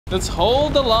Let's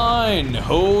hold the line.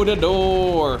 Hold the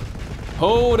door.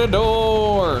 Hold the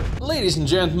door. Ladies and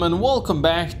gentlemen, welcome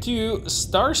back to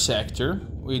Starsector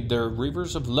with the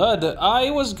Reavers of Ludd. I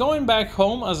was going back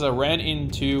home as I ran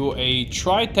into a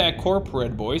Tri-Tac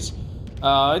corporate boys.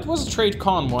 It was a trade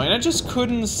convoy and I just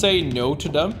couldn't say no to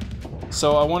them.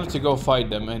 So I wanted to go fight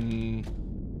them and,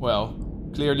 well,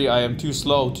 clearly I am too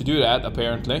slow to do that,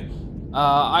 apparently.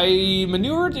 I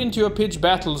maneuvered into a pitched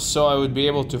battle so I would be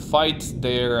able to fight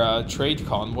their trade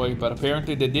convoy, but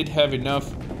apparently they did have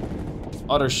enough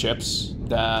other ships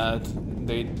that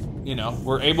they, you know,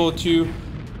 were able to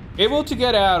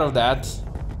get out of that.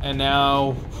 And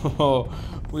now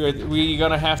we're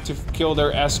gonna have to kill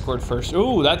their escort first.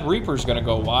 Ooh, that Reaper's gonna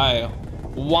go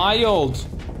wild,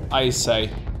 I say.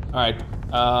 All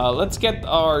right, let's get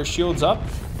our shields up.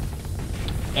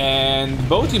 And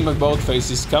Boaty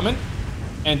McBoatface is coming.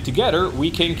 And together we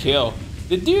can kill.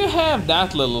 They do have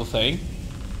that little thing.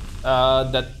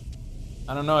 That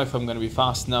I don't know if I'm gonna be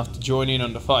fast enough to join in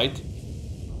on the fight.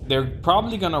 They're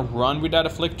probably gonna run with that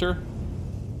afflictor.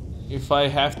 If I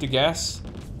have to guess.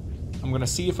 I'm gonna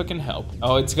see if I can help.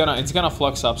 Oh, it's gonna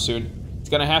flux up soon. It's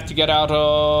gonna have to get out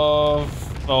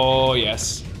of. Oh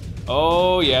yes.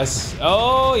 Oh yes.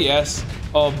 Oh yes.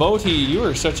 Oh, Boaty, you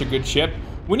are such a good ship.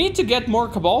 We need to get more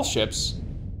Cabal ships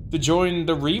to join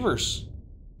the Reavers.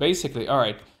 Basically, all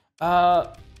right.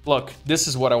 Look, this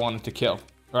is what I wanted to kill,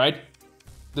 right?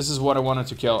 This is what I wanted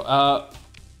to kill.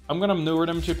 I'm gonna maneuver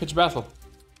them to a pitch battle.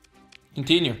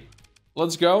 Continue.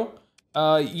 Let's go.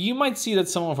 You might see that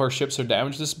some of our ships are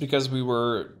damaged. This is because we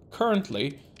were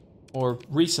currently, or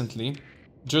recently,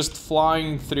 just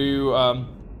flying through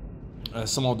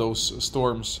some of those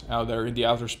storms out there in the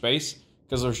outer space.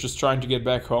 Because I was just trying to get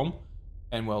back home.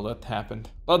 And well, that happened.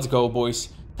 Let's go, boys.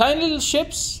 Tiny little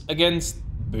ships against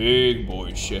big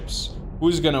boy ships.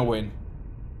 Who's gonna win?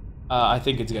 I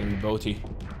think it's gonna be Boaty.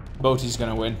 Boaty's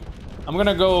gonna win. I'm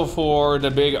gonna go for the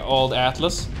big old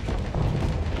Atlas.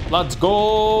 Let's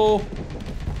go!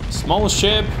 Small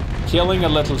ship killing a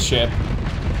little ship.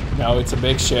 No, it's a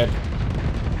big ship.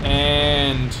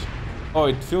 And oh,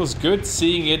 it feels good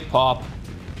seeing it pop.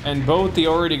 And Boaty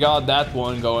already got that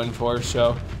one going for,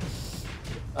 so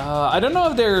I don't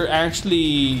know if they're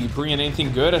actually bringing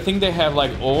anything good. I think they have like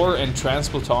ore and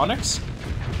transplutonics.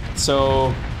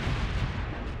 So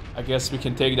I guess we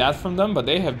can take that from them, but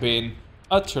they have been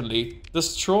utterly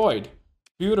destroyed.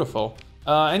 Beautiful.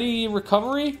 Any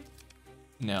recovery?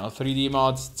 No, 3D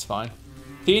mods, it's fine.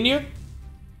 Continue.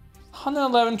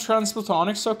 111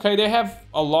 transplutonics, okay, they have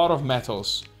a lot of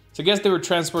metals. So I guess they were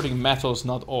transporting metals,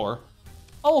 not ore.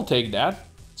 I'll take that.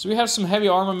 So we have some heavy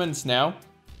armaments now.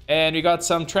 And we got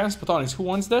some transplutonics. Who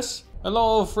wants this?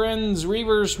 Hello, friends,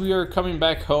 Reavers. We are coming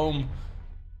back home.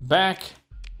 Back.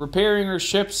 Repairing our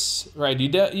ships. Right,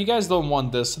 you guys don't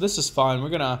want this. So this is fine. We're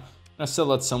gonna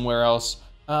sell it somewhere else.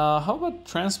 How about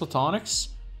transplutonics?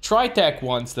 Tri-Tac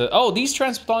wants the... Oh, these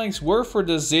transplutonics were for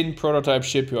the Zin prototype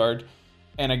shipyard.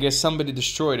 And I guess somebody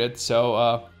destroyed it.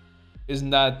 So,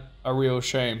 isn't that a real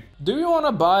shame? Do you want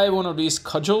to buy one of these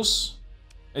cudgels?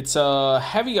 It's a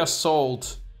heavy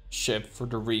assault ship for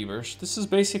the Reavers. This is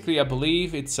basically, I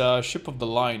believe, it's a ship of the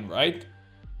line, right?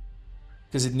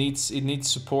 Because it needs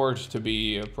support to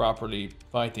be properly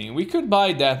fighting. We could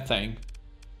buy that thing.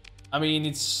 I mean,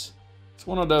 it's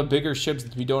one of the bigger ships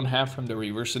that we don't have from the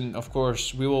Reavers, and of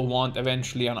course we will want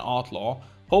eventually an outlaw.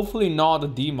 Hopefully not a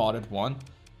demodded one.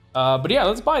 But yeah,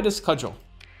 let's buy this cudgel.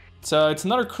 It's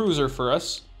another cruiser for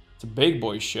us. It's a big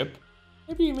boy ship.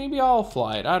 Maybe I'll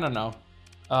fly it. I don't know.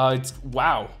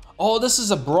 Wow. Oh, this is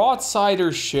a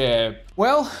broadsider ship.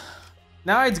 Well,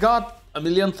 now it's got a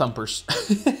million thumpers.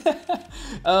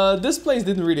 This place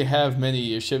didn't really have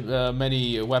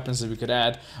many weapons that we could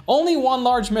add. Only one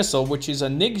large missile, which is a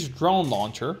Nig's drone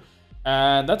launcher.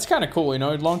 And that's kind of cool, you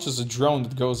know, it launches a drone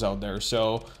that goes out there.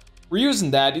 So we're using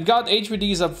that. It got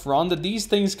HVDs up front that these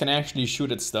things can actually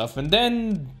shoot at stuff. And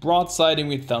then broadsiding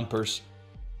with thumpers.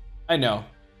 I know,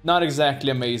 not exactly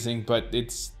amazing, but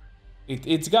it's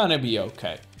gonna be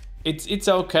okay. It's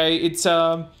okay. It's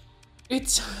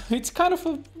kind of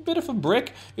a bit of a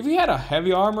brick. If we had a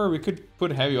heavy armor, we could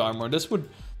put heavy armor.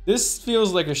 This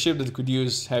feels like a ship that could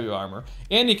use heavy armor.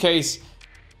 In any case,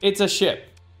 it's a ship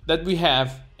that we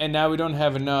have, and now we don't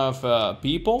have enough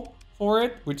people for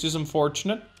it, which is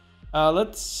unfortunate.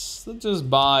 Let's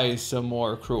just buy some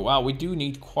more crew. Wow, we do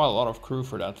need quite a lot of crew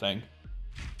for that thing.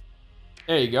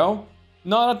 There you go.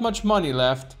 Not that much money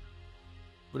left,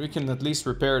 but we can at least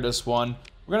repair this one.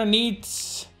 We're gonna need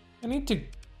to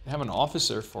have an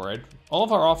officer for it. All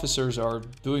of our officers are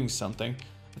doing something.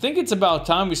 I think it's about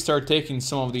time we start taking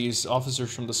some of these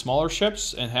officers from the smaller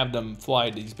ships and have them fly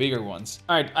these bigger ones.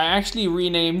 Alright, I actually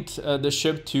renamed the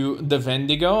ship to the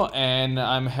Vendigo, and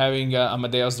I'm having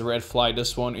Amadeus the Red fly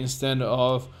this one instead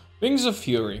of Wings of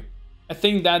Fury. I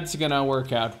think that's gonna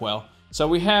work out well. So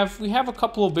we have a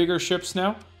couple of bigger ships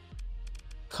now.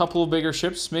 Couple of bigger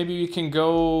ships. Maybe we can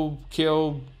go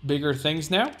kill bigger things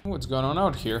now. What's going on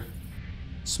out here?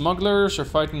 Smugglers are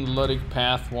fighting the Luddic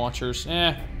Path Watchers.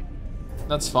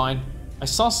 That's fine. I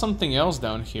saw something else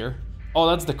down here. Oh,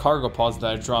 that's the cargo pods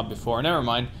that I dropped before. Never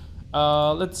mind.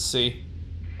 Let's see.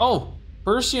 Oh,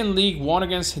 Persian League won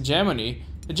against Hegemony.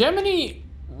 Hegemony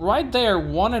right there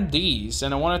wanted these,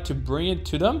 and I wanted to bring it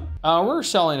to them. We're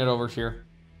selling it over here.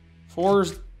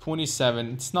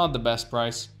 427. It's not the best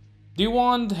price. Do you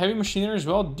want heavy machinery as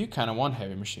well? Do you kind of want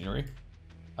heavy machinery?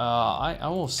 I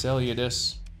will sell you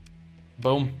this.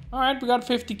 Boom. All right, we got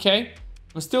 50k.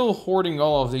 I'm still hoarding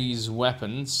all of these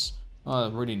weapons. I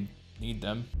really need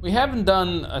them. We haven't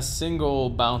done a single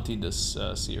bounty this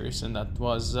series, and that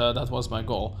was my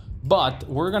goal. But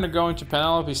we're gonna go into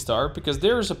Penelope Star because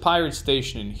there's a pirate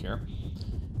station in here.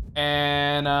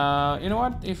 And you know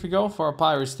what? If we go for a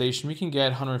pirate station, we can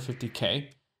get 150k.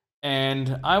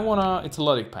 And I wanna, it's a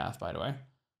Luddic Path, by the way.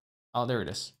 Oh, there it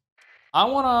is. I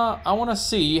wanna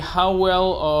see how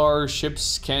well our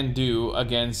ships can do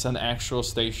against an actual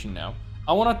station now.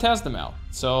 I wanna test them out,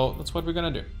 so that's what we're gonna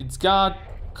do. It's got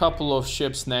a couple of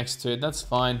ships next to it, that's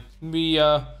fine. We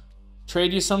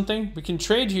trade you something? We can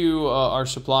trade you our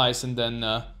supplies and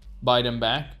then buy them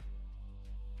back.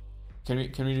 Can we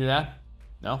do that?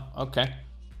 No? Okay.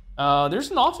 There's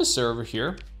an officer over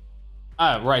here.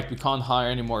 Ah, right, we can't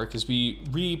hire anymore because we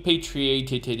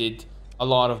repatriated a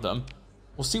lot of them.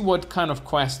 We'll see what kind of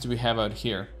quests we have out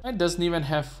here. It doesn't even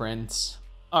have friends.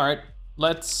 Alright,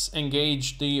 let's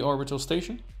engage the orbital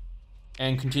station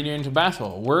and continue into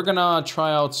battle. We're gonna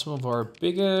try out some of our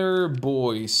bigger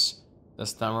boys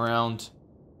this time around.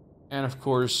 And of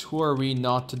course, who are we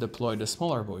not to deploy the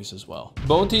smaller boys as well?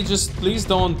 Boaty, just please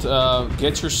don't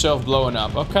get yourself blown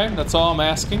up, okay? That's all I'm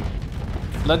asking.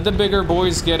 Let the bigger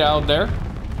boys get out there.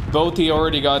 Boaty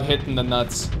already got hit in the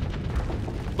nuts.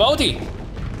 Boaty!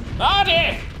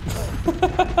 Boaty!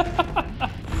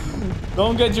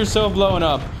 Don't get yourself blown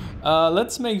up.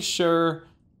 Let's make sure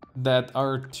that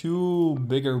our two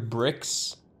bigger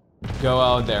bricks go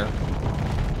out there.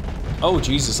 Oh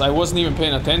Jesus, I wasn't even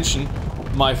paying attention.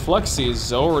 My flux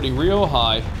is already real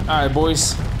high. Alright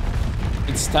boys,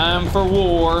 it's time for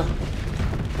war.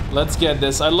 Let's get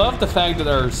this. I love the fact that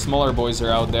our smaller boys are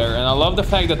out there, and I love the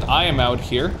fact that I am out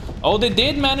here. Oh, they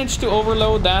did manage to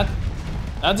overload that.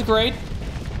 That's great.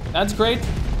 That's great.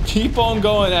 Keep on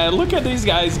going at it. Look at these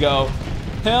guys go.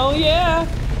 Hell yeah.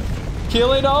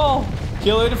 Kill it all.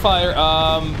 Kill it fire.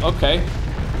 Okay.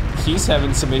 He's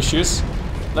having some issues.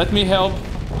 Let me help.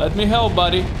 Let me help,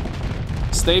 buddy.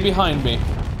 Stay behind me.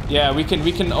 Yeah, we can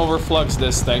overflux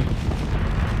this thing.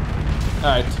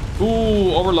 Alright.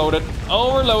 Ooh, overloaded.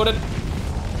 Overloaded.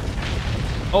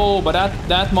 Oh, but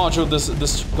that module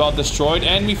got destroyed,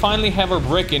 and we finally have our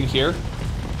brick in here.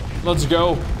 Let's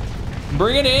go.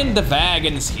 Bring it in. The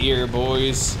wagon's here,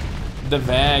 boys. The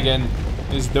wagon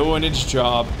is doing its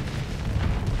job.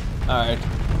 Alright.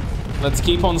 Let's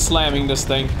keep on slamming this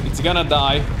thing. It's gonna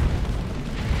die.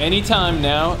 Anytime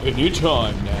now.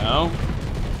 Anytime now.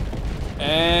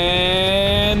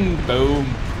 And boom.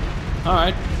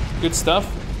 Alright. Good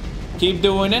stuff. Keep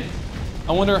doing it.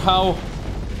 I wonder how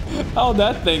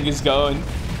that thing is going.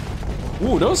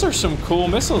 Ooh, those are some cool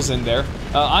missiles in there.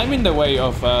 I'm in the way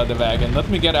of the wagon. Let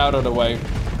me get out of the way.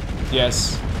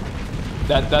 Yes.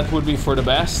 That would be for the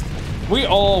best. We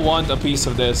all want a piece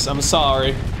of this. I'm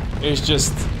sorry. It's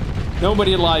just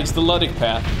nobody likes the Luddic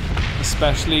Path.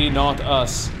 Especially not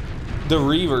us. The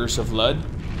Reavers of Ludd.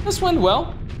 This went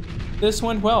well. This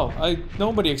went well.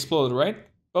 Nobody exploded, right?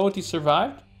 Boaty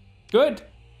survived. Good.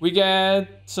 We got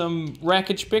some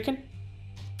wreckage picking.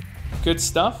 Good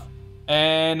stuff.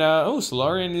 And, oh,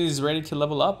 Solarian is ready to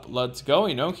level up. Let's go,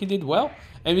 you know, he did well.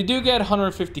 And we do get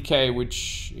 150k,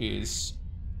 which is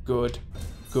good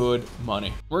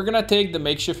money. We're gonna take the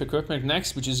makeshift equipment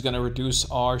next, which is gonna reduce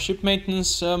our ship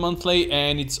maintenance monthly.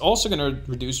 And it's also gonna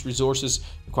reduce resources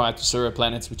required to survey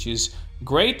planets, which is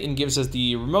great, and gives us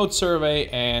the remote survey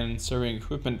and surveying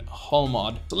equipment hull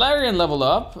mod. Solarian level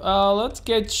up. Let's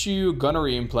get you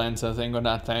gunnery implants, I think, on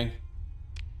that thing.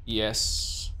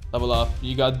 Yes, level up.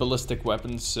 You got ballistic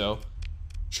weapons, so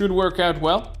should work out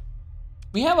well.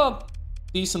 We have a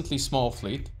decently small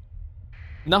fleet.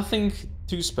 Nothing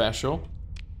too special.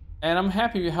 And I'm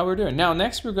happy with how we're doing. Now,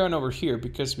 next we're going over here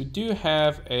because we do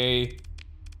have a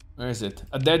Where is it?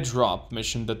 A dead drop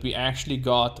mission that we actually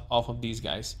got off of these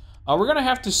guys. We're gonna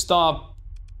have to stop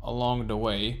along the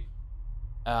way.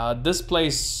 This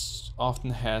place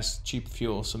often has cheap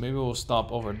fuel, so maybe we'll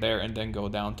stop over there and then go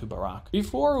down to Barak.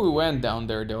 Before we went down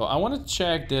there though, I want to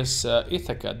check this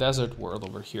Ithaca desert world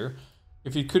over here.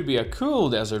 If it could be a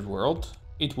cool desert world,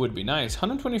 it would be nice.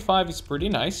 125 is pretty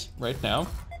nice right now.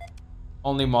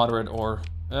 Only moderate ore.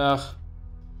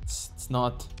 It's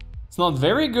not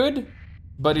very good,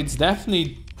 but it's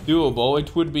definitely doable.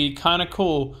 It would be kind of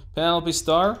cool. Penelope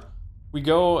Star. We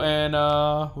go and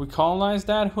we colonize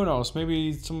that. Who knows?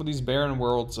 Maybe some of these barren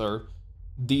worlds are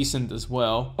decent as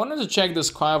well. I wanted to check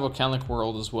this cryovolcanic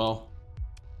world as well.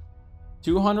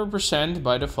 200%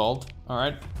 by default. All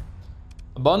right.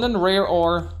 Abundant rare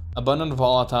ore, abundant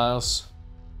volatiles.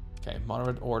 Okay,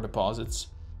 moderate ore deposits.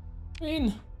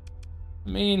 I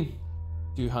mean,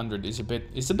 200 is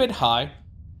a bit high,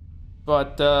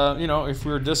 but you know, if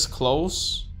we're this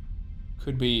close,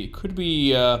 could be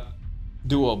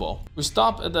doable. We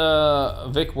stopped at the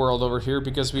Vic world over here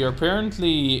because we are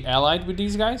apparently allied with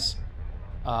these guys.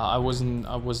 I wasn't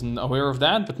aware of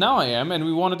that, but now I am, and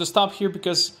we wanted to stop here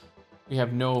because we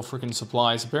have no freaking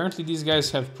supplies. Apparently these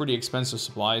guys have pretty expensive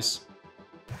supplies,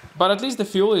 but at least the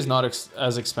fuel is not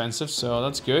as expensive, so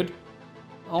that's good.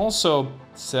 Also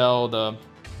sell the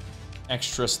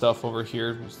extra stuff over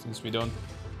here since we don't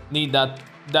need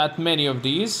that many of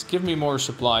these. Give me more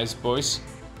supplies, boys.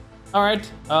 All right,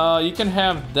 you can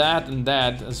have that and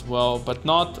that as well, but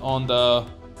not on the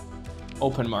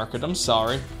open market. I'm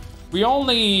sorry. We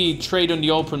only trade on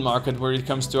the open market where it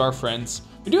comes to our friends.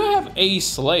 We do have a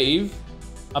slave,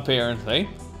 apparently.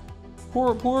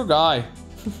 Poor guy.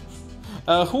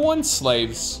 Who wants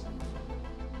slaves?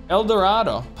 El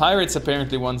Dorado. Pirates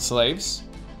apparently want slaves.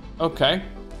 Okay.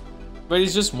 But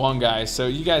he's just one guy, so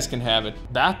you guys can have it.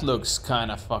 That looks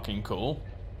kind of fucking cool.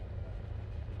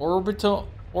 Orbital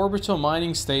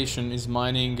mining station is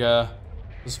mining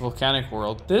this volcanic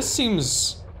world. This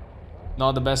seems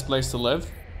not the best place to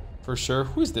live, for sure.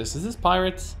 Who is this? Is this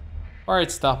pirates?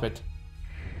 Pirates, stop it.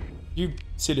 You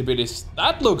silly bitties.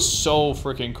 That looks so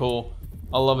freaking cool.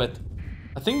 I love it.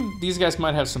 I think these guys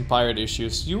might have some pirate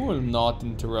issues. You will not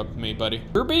interrupt me, buddy.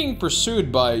 We're being pursued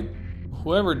by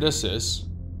whoever this is.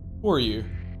 Who are you?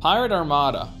 Pirate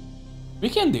Armada. We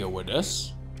can deal with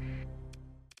this.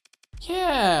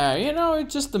 Yeah, you know,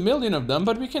 it's just a million of them,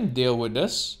 but we can deal with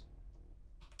this.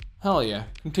 Hell yeah.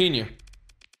 Continue.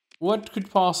 What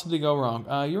could possibly go wrong?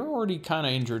 You're already kind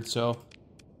of injured, so...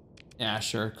 yeah,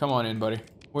 sure. Come on in, buddy.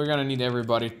 We're gonna need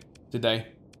everybody today.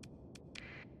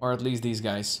 Or at least these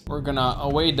guys. We're gonna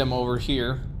await them over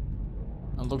here.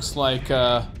 It looks like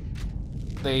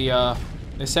they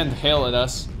sent hail at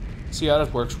us. See how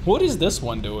that works. What is this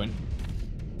one doing?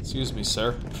 Excuse me,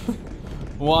 sir.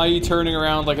 Why are you turning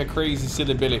around like a crazy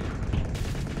silly billy?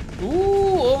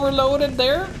 Ooh, overloaded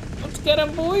there. Let's get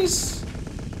him, boys.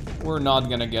 We're not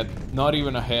gonna get not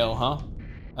even a hail,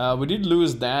 huh? We did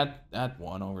lose that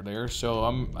one over there, so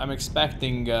I'm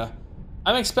expecting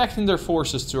their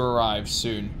forces to arrive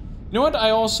soon. You know what? I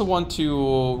also want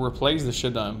to replace the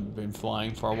shit that I've been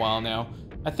flying for a while now.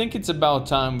 I think it's about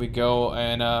time we go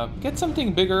and get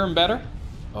something bigger and better.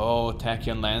 Oh,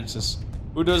 Tachyon Lances.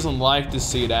 Who doesn't like to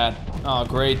see that? Oh,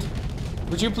 great.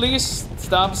 Would you please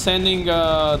stop sending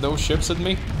those ships at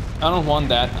me? I don't want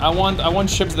that. I want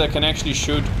ships that can actually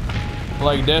shoot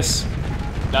like this.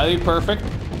 That'd be perfect.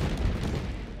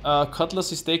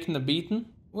 Cutlass is taking the beating.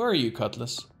 Where are you,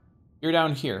 Cutlass? You're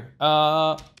down here.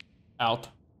 Out.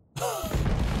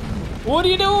 What are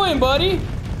you doing, buddy?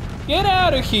 Get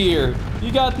out of here.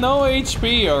 You got no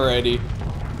HP already.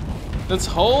 Let's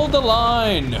hold the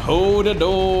line. Hold the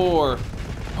door.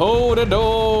 Hold the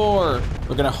door.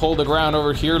 We're gonna hold the ground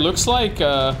over here. Looks like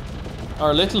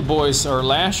our little boys, our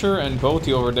Lasher and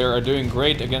Boaty over there, are doing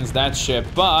great against that ship,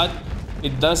 but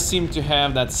it does seem to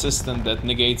have that system that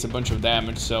negates a bunch of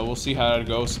damage, so we'll see how that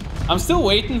goes. I'm still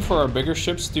waiting for our bigger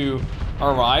ships to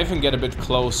arrive and get a bit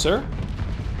closer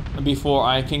before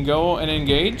I can go and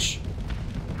engage.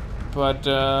 But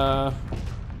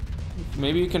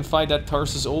maybe you can fight that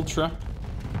Tarsus Ultra.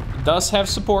 It does have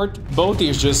support. Boaty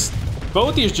is just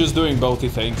doing Boaty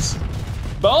things.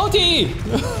 Boaty!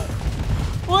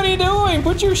 What are you doing?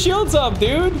 Put your shields up,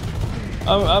 dude.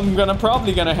 I'm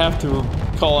probably gonna have to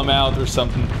call him out or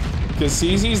something, because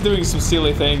he's doing some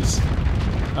silly things.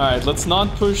 All right, let's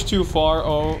not push too far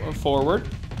forward,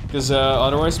 because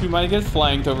otherwise we might get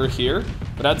flanked over here.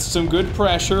 But that's some good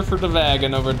pressure for the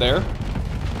wagon over there.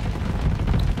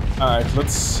 All right,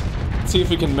 let's see if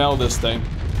we can meld this thing.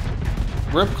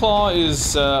 Ripclaw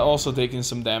is also taking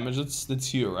some damage.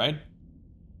 That's you, right?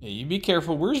 Yeah, you be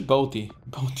careful. Where's Boaty?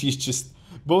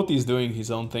 Boaty's doing his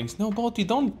own things. No, Boaty,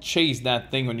 don't chase that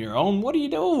thing on your own. What are you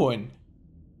doing?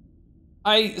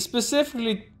 I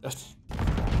specifically...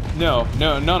 No,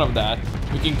 none of that.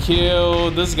 We can kill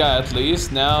this guy at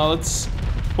least. Now let's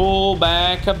pull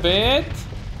back a bit.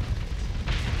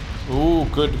 Ooh,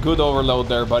 good overload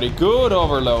there, buddy. Good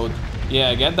overload.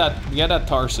 Yeah, get that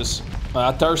Tarsus.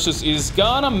 Tarsus is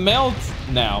gonna melt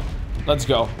now. Let's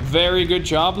go. Very good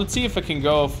job. Let's see if I can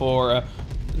go for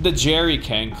the Jerry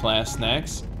Can class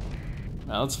next.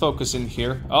 Now let's focus in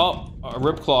here. Oh,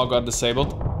 Ripclaw got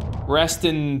disabled. Rest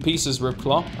in pieces,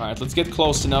 Ripclaw. Alright, let's get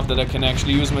close enough that I can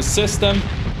actually use my system.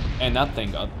 And that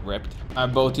thing got ripped.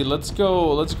 Alright, Boaty, let's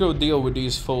go deal with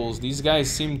these fools. These guys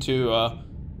seem to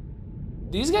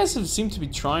seem to be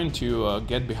trying to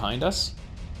get behind us.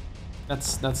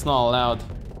 That's not allowed.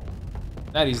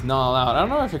 That is not allowed. I don't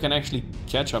know if I can actually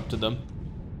catch up to them.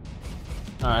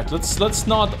 Alright, let's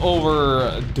not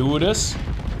overdo this.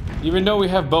 Even though we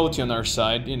have Boaty on our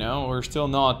side, you know, we're still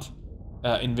not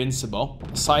invincible.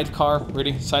 Sidecar,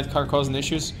 really? Sidecar causing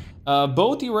issues?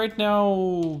 Boaty right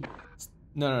now...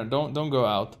 No, don't go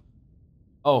out.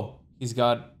 Oh,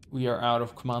 we are out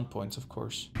of command points, of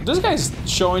course. This guy's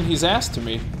showing his ass to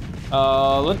me.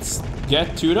 Let's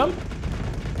get to them.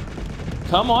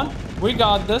 Come on, we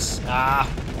got this. Ah,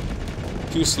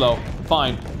 too slow.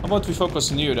 Fine. How about we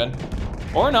focus on you then?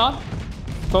 Or not.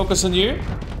 Focus on you.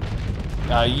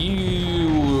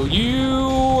 You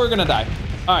are gonna die.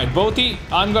 Alright, Boaty,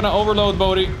 I'm gonna overload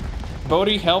Boaty.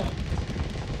 Boaty, help.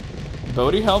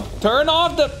 Boaty, help. Turn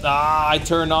off the... I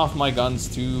turned off my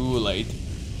guns too late.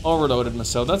 Overloaded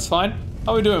myself, that's fine.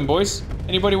 How we doing, boys?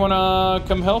 Anybody wanna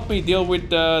come help me deal with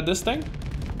this thing?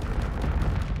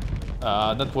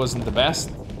 That wasn't the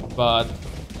best, but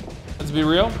let's be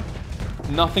real.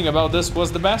 Nothing about this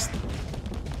was the best.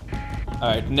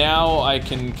 Alright, now I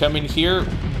can come in here.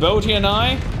 Boaty and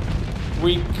I,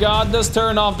 we got this.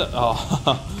 Turn off the...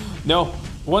 Oh, no.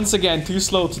 Once again, too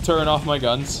slow to turn off my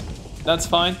guns. That's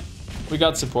fine. We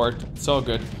got support. It's all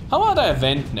good. How about I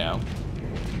vent now?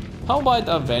 How about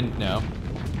a vent now?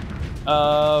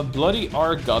 Bloody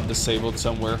Ark got disabled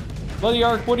somewhere. Bloody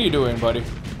Ark, what are you doing, buddy?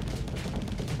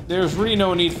 There's really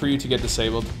no need for you to get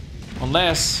disabled.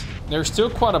 Unless there's still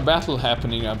quite a battle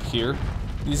happening up here.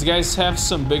 These guys have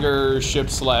some bigger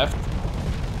ships left.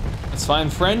 That's fine.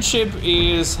 Friendship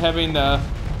is having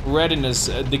readiness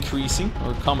decreasing,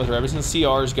 or combat readiness.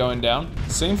 CR is going down.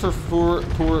 Same for poor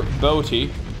Boaty.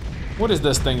 What is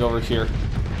this thing over here?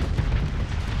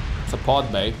 It's a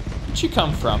pod bay. Where'd you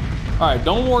come from? Alright,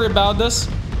 don't worry about this.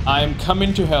 I'm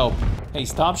coming to help. Hey,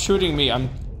 stop shooting me. I'm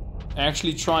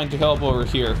actually trying to help over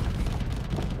here.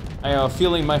 I have a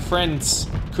feeling my friends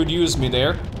could use me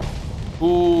there.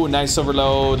 Ooh, nice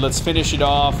overload. Let's finish it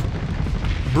off.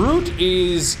 Brute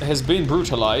has been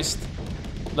brutalized.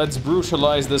 Let's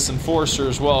brutalize this enforcer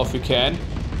as well if we can.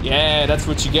 Yeah, that's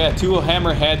what you get. 2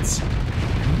 hammerheads.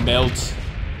 Melt.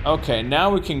 Okay,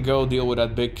 now we can go deal with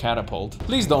that big catapult.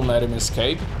 Please don't let him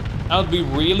escape. I would be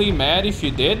really mad if you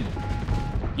did.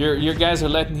 Your guys are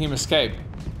letting him escape.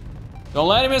 Don't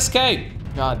let him escape.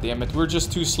 God damn it, we're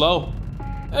just too slow.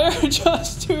 They're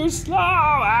just too slow.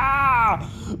 Ah!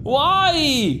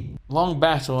 Why? Long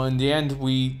battle. In the end,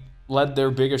 we let their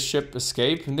biggest ship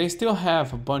escape, and they still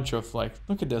have a bunch of, like,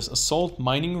 look at this, assault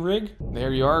mining rig.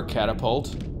 There you are,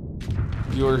 catapult.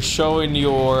 You're showing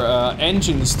your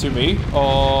engines to me.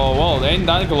 Oh, well, ain't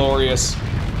that glorious?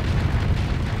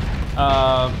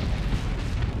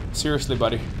 Seriously,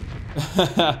 buddy.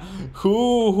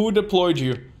 Who deployed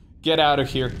you? Get out of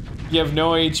here. You have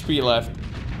no HP left.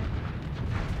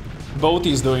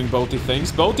 Boaty's doing Boaty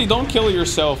things. Boaty, don't kill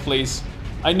yourself, please.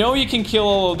 I know you can kill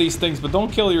all of these things, but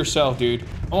don't kill yourself, dude.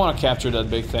 I want to capture that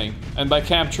big thing. And by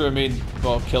capture, I mean,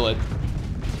 well, kill it.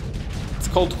 It's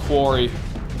called Quarry.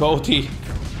 Boaty.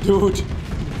 Dude,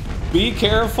 be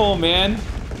careful, man.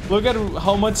 Look at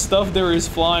how much stuff there is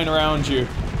flying around you.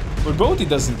 But Boaty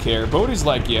doesn't care. Boaty's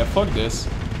like, yeah, fuck this.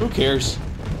 Who cares?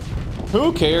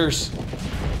 Who cares?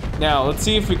 Now, let's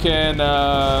see if we can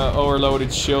overload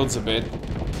its shields a bit.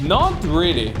 Not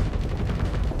really.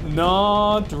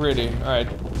 Not really. Alright.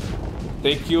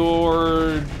 Take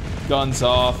your guns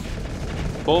off.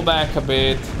 Pull back a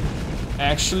bit.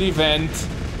 Actually vent.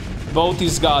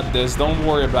 Boaty's got this. Don't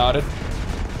worry about it.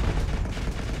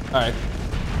 Alright.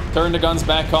 Turn the guns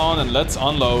back on and let's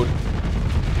unload.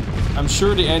 I'm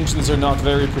sure the engines are not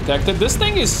very protected. This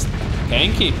thing is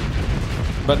tanky.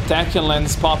 But Tachyon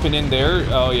lens popping in there.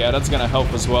 Oh yeah, that's gonna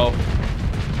help as well.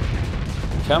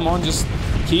 Come on, just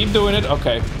keep doing it.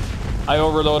 Okay. I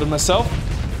overloaded myself.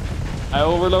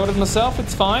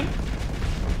 It's fine.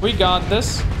 We got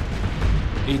this.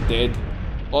 It did.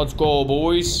 Let's go,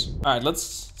 boys. All right,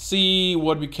 let's see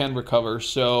what we can recover.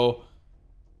 So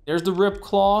there's the Rip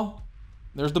Claw.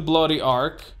 There's the Bloody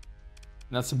Arc.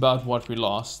 And that's about what we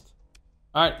lost.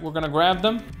 All right, we're gonna grab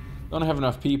them. Don't have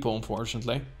enough people,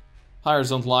 unfortunately. Pirates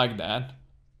don't like that.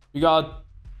 We got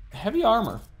heavy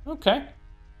armor. Okay.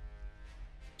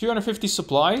 250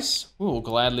 supplies. We will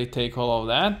gladly take all of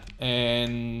that.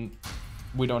 And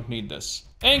we don't need this.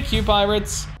 Thank you,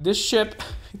 pirates. This ship,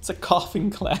 it's a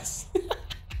coffin class.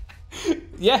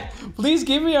 Yeah, please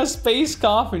give me a space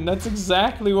coffin. That's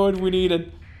exactly what we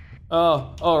needed.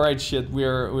 Oh, alright, shit.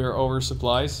 We're over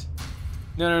supplies.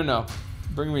 No.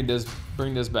 Bring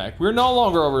this back. We're no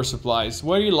longer over supplies.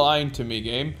 What are you lying to me,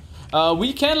 game?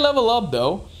 We can level up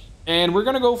though. And we're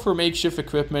gonna go for makeshift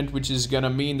equipment, which is gonna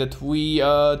mean that we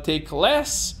take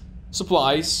less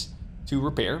supplies to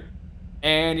repair.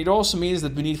 And it also means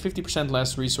that we need 50%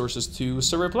 less resources to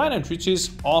serve a planet, which is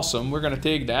awesome. We're gonna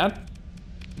take that.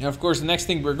 Now, of course, the next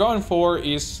thing we're going for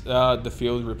is the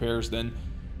field repairs then.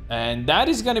 And that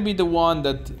is going to be the one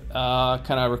that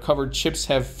kind of recovered ships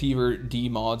have fewer D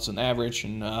mods on average,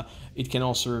 and it can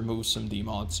also remove some D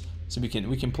mods. So we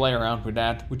can play around with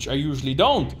that, which I usually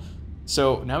don't.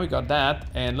 So now we got that,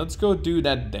 and let's go do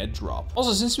that dead drop.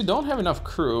 Also, since we don't have enough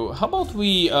crew, how about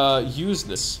we use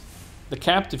the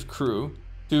captive crew,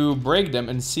 to break them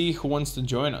and see who wants to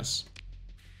join us.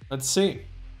 Let's see.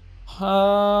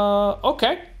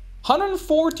 Okay.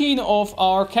 114 of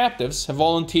our captives have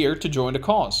volunteered to join the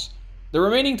cause. The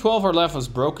remaining 12 are left as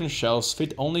broken shells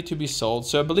fit only to be sold,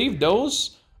 so I believe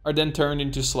those are then turned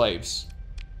into slaves.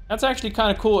 That's actually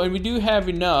kind of cool, and we do have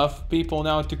enough people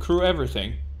now to crew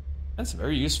everything. That's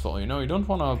very useful, you know, you don't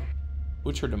want to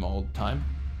butcher them all the time.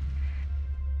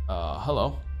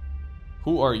 Hello.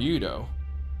 Who are you, though?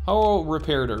 How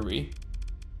repaired are we?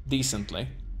 Decently.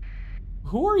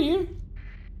 Who are you?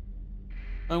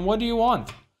 And what do you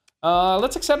want?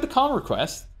 Let's accept the common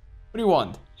request. What do you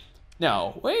want?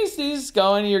 Now, where is this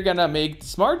going? You're gonna make the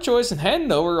smart choice and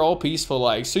hand over all peaceful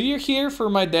like. So you're here for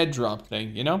my dead drop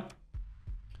thing, you know?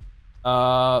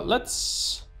 We're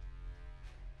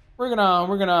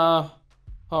gonna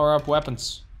power up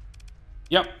weapons.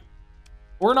 Yep.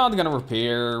 We're not gonna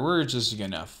repair, we're just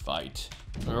gonna fight.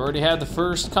 We already had the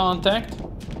first contact.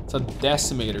 It's a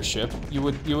decimator ship. You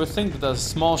would think that a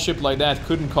small ship like that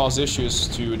couldn't cause issues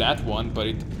to that one, but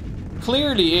it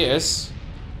clearly is.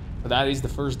 But that is the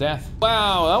first death.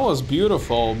 Wow, that was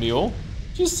beautiful, Mule.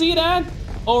 Did you see that?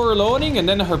 Overloading and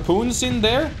then harpoons in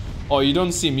there? Oh, you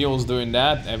don't see mules doing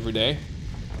that every day.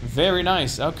 Very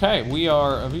nice. Okay, we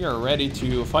are ready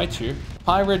to fight you.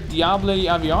 Pirate Diablo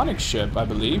avionics ship, I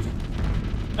believe.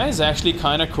 That is actually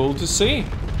kind of cool to see.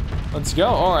 Let's go.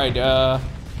 All right,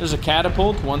 there's a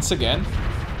catapult once again.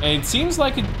 And it seems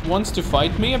like it wants to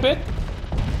fight me a bit.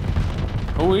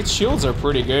 Oh, its shields are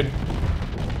pretty good.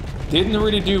 Didn't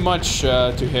really do much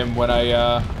to him when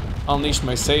I unleashed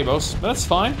my Sabos, but that's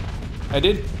fine. I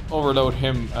did overload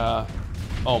him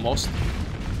almost.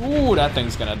 Ooh, that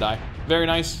thing's gonna die. Very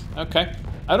nice. Okay.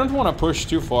 I don't want to push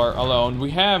too far alone.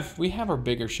 We have our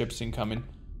bigger ships incoming.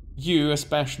 You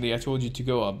especially, I told you to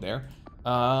go up there.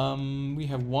 We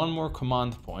have one more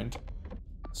command point.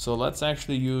 So let's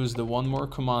actually use the one more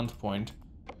command point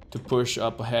to push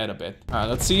up ahead a bit. Alright,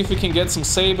 let's see if we can get some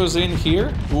sabers in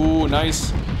here. Ooh,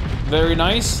 nice. Very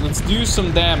nice. Let's do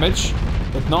some damage,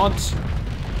 but not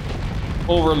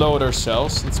overload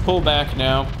ourselves. Let's pull back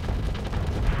now.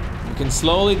 We can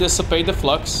slowly dissipate the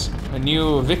flux. A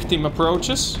new victim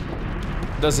approaches.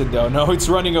 Does it though? No, it's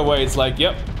running away. It's like,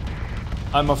 yep,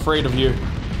 I'm afraid of you.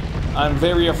 I'm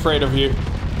very afraid of you.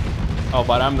 Oh,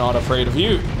 but I'm not afraid of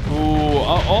you. Ooh,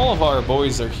 all of our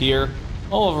boys are here.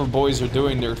 All of our boys are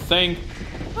doing their thing.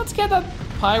 Let's get that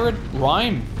pirate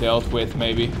rhyme dealt with,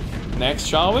 maybe. Next,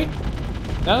 shall we?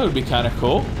 That would be kind of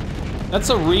cool. That's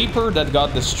a Reaper that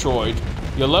got destroyed.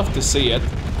 You'll love to see it.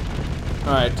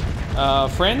 Alright,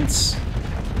 friends,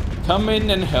 come in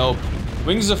and help.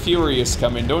 Wings of Fury is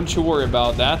coming, don't you worry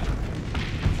about that.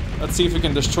 Let's see if we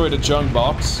can destroy the junk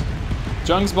box.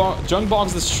 Junk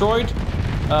box destroyed.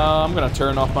 I'm gonna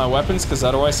turn off my weapons, because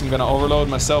otherwise I'm gonna overload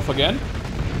myself again.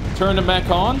 Turn them back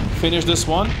on, finish this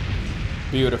one.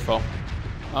 Beautiful.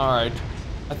 Alright.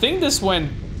 I think this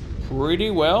went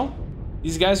pretty well.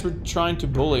 These guys were trying to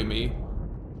bully me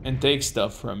and take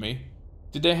stuff from me.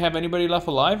 Did they have anybody left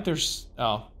alive? There's...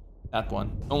 oh, that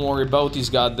one. Don't worry, Bodhi's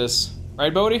got this.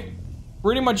 Right, Bodhi?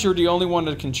 Pretty much you're the only one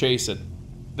that can chase it.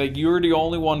 Like, you're the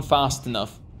only one fast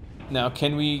enough. Now,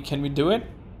 can we do it?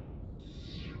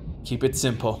 Keep it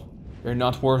simple. They're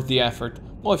not worth the effort.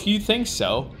 Well, if you think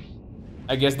so,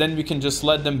 I guess then we can just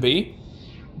let them be.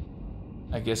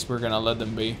 I guess we're gonna let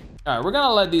them be. Alright, we're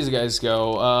gonna let these guys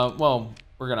go. Well,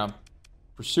 we're gonna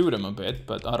pursue them a bit,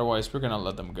 but otherwise we're gonna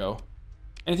let them go.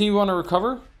 Anything you want to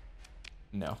recover?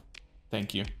 No.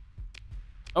 Thank you.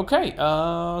 Okay,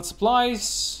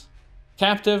 supplies,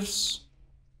 captives,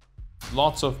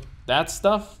 lots of that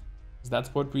stuff.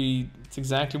 That's what it's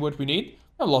exactly what we need. We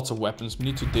have lots of weapons. We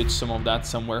need to ditch some of that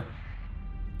somewhere.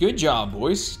 Good job,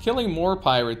 boys. Killing more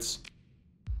pirates.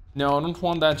 No, I don't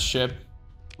want that ship.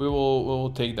 We will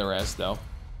take the rest, though.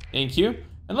 Thank you.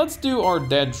 And let's do our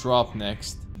dead drop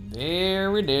next.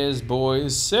 There it is,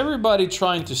 boys. Everybody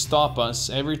trying to stop us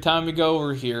every time we go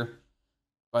over here.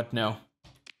 But no.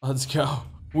 Let's go.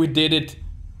 We did it.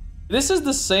 This is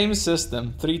the same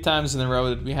system 3 times in a row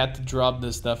that we had to drop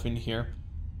this stuff in here.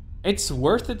 It's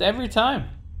worth it every time.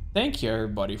 Thank you,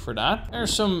 everybody, for that.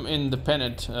 There's some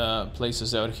independent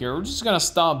places out here. We're just gonna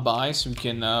stop by so we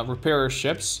can repair our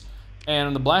ships. And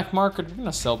on the black market, we're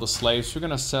gonna sell the slaves. We're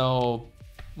gonna sell,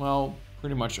 well,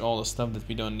 pretty much all the stuff that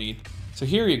we don't need. So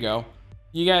here you go.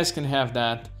 You guys can have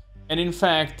that. And in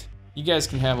fact, you guys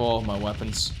can have all of my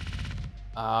weapons.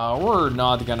 We're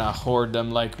not gonna hoard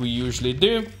them like we usually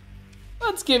do.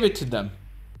 Let's give it to them.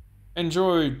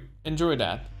 Enjoy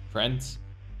that, friends.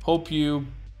 Hope you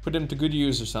put them to good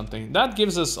use or something. That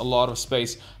gives us a lot of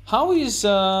space. How is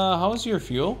your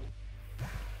fuel?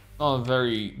 Not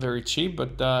very, very cheap,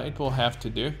 but it will have to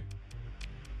do.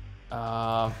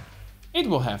 It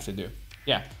will have to do.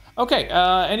 Yeah. Okay,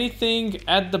 anything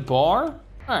at the bar?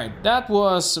 Alright, that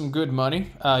was some good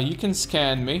money. You can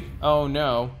scan me. Oh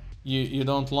no, you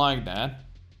don't like that.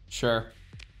 Sure.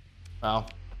 Well,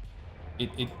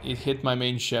 it hit my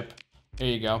main ship. There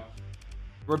you go.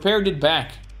 Repaired it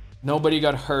back. Nobody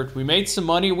got hurt. We made some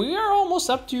money. We are almost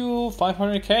up to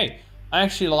 500k. I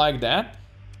actually like that.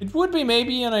 It would be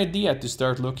maybe an idea to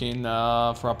start looking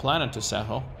for a planet to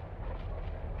settle.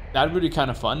 That would be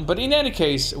kind of fun. But in any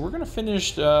case, we're going to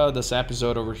finish this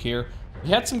episode over here. We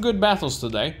had some good battles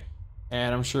today.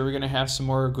 And I'm sure we're going to have some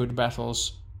more good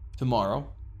battles tomorrow.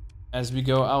 As we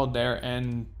go out there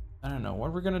and I don't know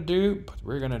what we're going to do. But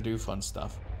we're going to do fun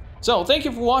stuff. So thank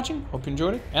you for watching. Hope you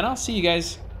enjoyed it. And I'll see you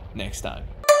guys next time.